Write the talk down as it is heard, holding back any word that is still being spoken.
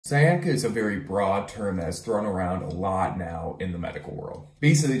Sciatica is a very broad term that's thrown around a lot now in the medical world.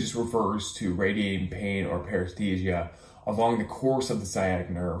 Basically, it just refers to radiating pain or paresthesia along the course of the sciatic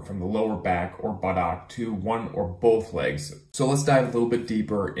nerve from the lower back or buttock to one or both legs. So let's dive a little bit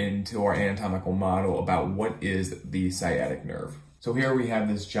deeper into our anatomical model about what is the sciatic nerve. So here we have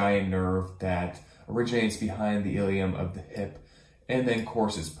this giant nerve that originates behind the ilium of the hip and then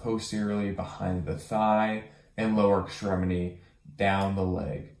courses posteriorly behind the thigh and lower extremity down the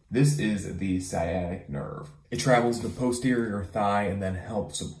leg. This is the sciatic nerve. It travels the posterior thigh and then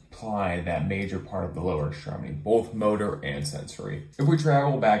helps supply that major part of the lower extremity, both motor and sensory. If we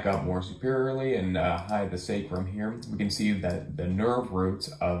travel back up more superiorly and hide the sacrum here, we can see that the nerve roots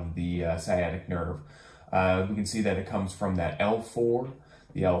of the sciatic nerve, we can see that it comes from that L4,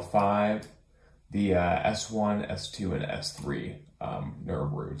 the L5, the S1, S2, and S3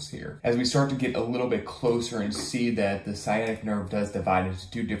 nerve roots here. As we start to get a little bit closer and see that the sciatic nerve does divide into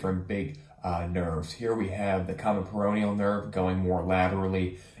two different big nerves. Here we have the common peroneal nerve going more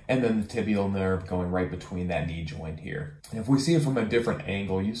laterally, and then the tibial nerve going right between that knee joint here. And if we see it from a different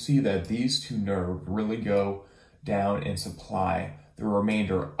angle, you see that these two nerves really go down and supply the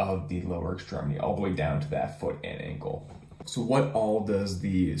remainder of the lower extremity all the way down to that foot and ankle. So what all does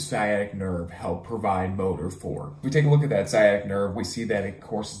the sciatic nerve help provide motor for? If we take a look at that sciatic nerve, we see that it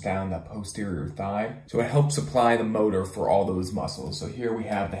courses down the posterior thigh. So it helps supply the motor for all those muscles. So here we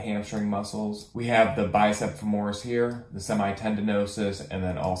have the hamstring muscles. We have the bicep femoris here, the semitendinosus, and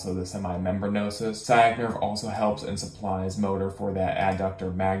then also the semimembranosus. Sciatic nerve also helps and supplies motor for that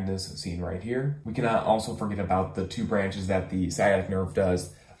adductor magnus seen right here. We cannot also forget about the two branches that the sciatic nerve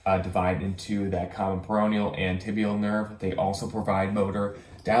does divide into that common peroneal and tibial nerve. They also provide motor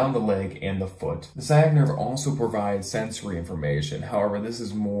down the leg and the foot. The sciatic nerve also provides sensory information. However, this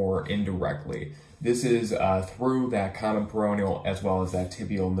is more indirectly. This is through that common peroneal as well as that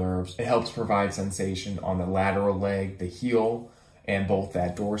tibial nerves. It helps provide sensation on the lateral leg, the heel, and both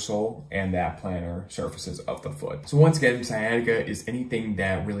that dorsal and that plantar surfaces of the foot. So once again, sciatica is anything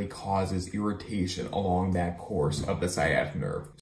that really causes irritation along that course of the sciatic nerve.